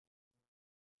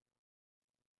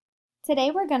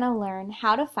Today we're going to learn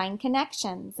how to find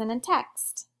connections in a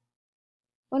text.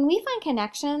 When we find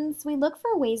connections, we look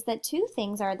for ways that two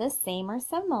things are the same or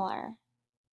similar.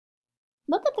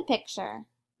 Look at the picture.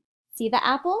 See the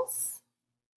apples?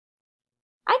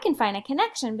 I can find a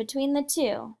connection between the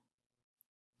two.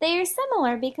 They are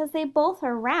similar because they both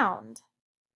are round.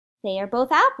 They are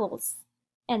both apples,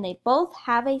 and they both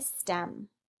have a stem.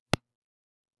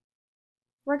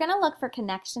 We're going to look for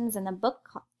connections in the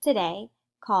book today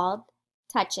called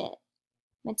Touch It!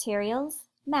 Materials,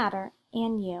 Matter,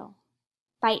 and You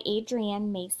by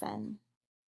Adrienne Mason.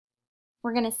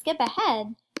 We're going to skip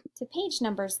ahead to page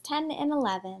numbers 10 and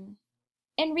 11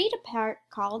 and read a part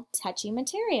called Touchy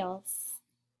Materials.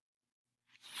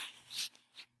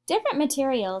 Different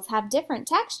materials have different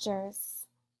textures.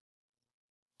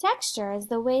 Texture is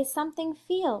the way something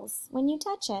feels when you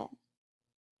touch it.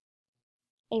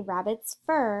 A rabbit's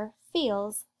fur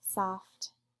feels soft.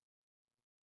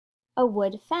 A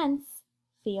wood fence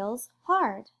feels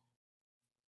hard.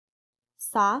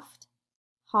 Soft,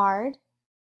 hard,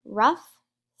 rough,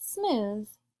 smooth,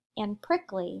 and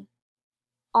prickly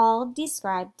all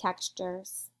describe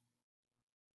textures.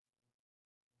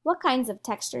 What kinds of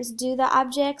textures do the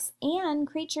objects and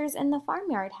creatures in the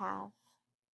farmyard have?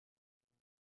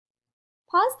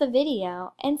 Pause the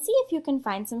video and see if you can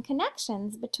find some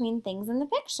connections between things in the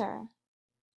picture.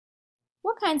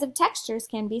 What kinds of textures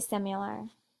can be similar?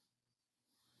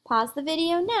 Pause the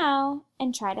video now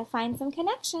and try to find some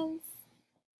connections.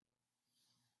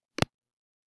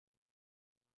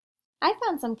 I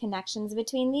found some connections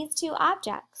between these two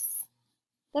objects.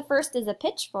 The first is a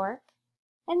pitchfork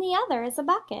and the other is a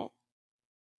bucket.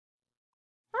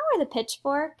 How are the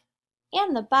pitchfork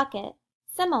and the bucket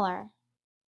similar?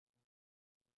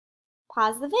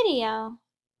 Pause the video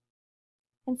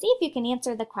and see if you can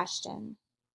answer the question.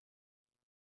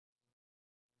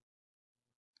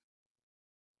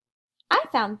 I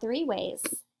found 3 ways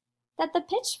that the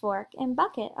pitchfork and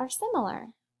bucket are similar.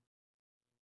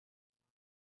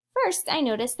 First, I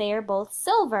noticed they are both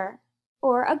silver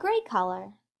or a gray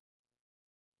color.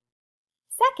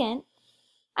 Second,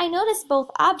 I noticed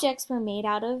both objects were made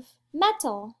out of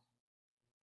metal.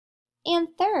 And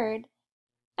third,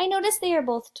 I noticed they are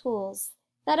both tools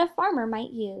that a farmer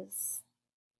might use.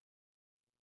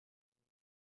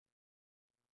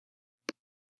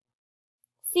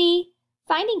 See,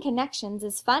 finding connections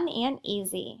is fun and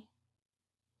easy.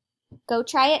 Go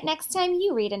try it next time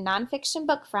you read a nonfiction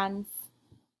book, friends.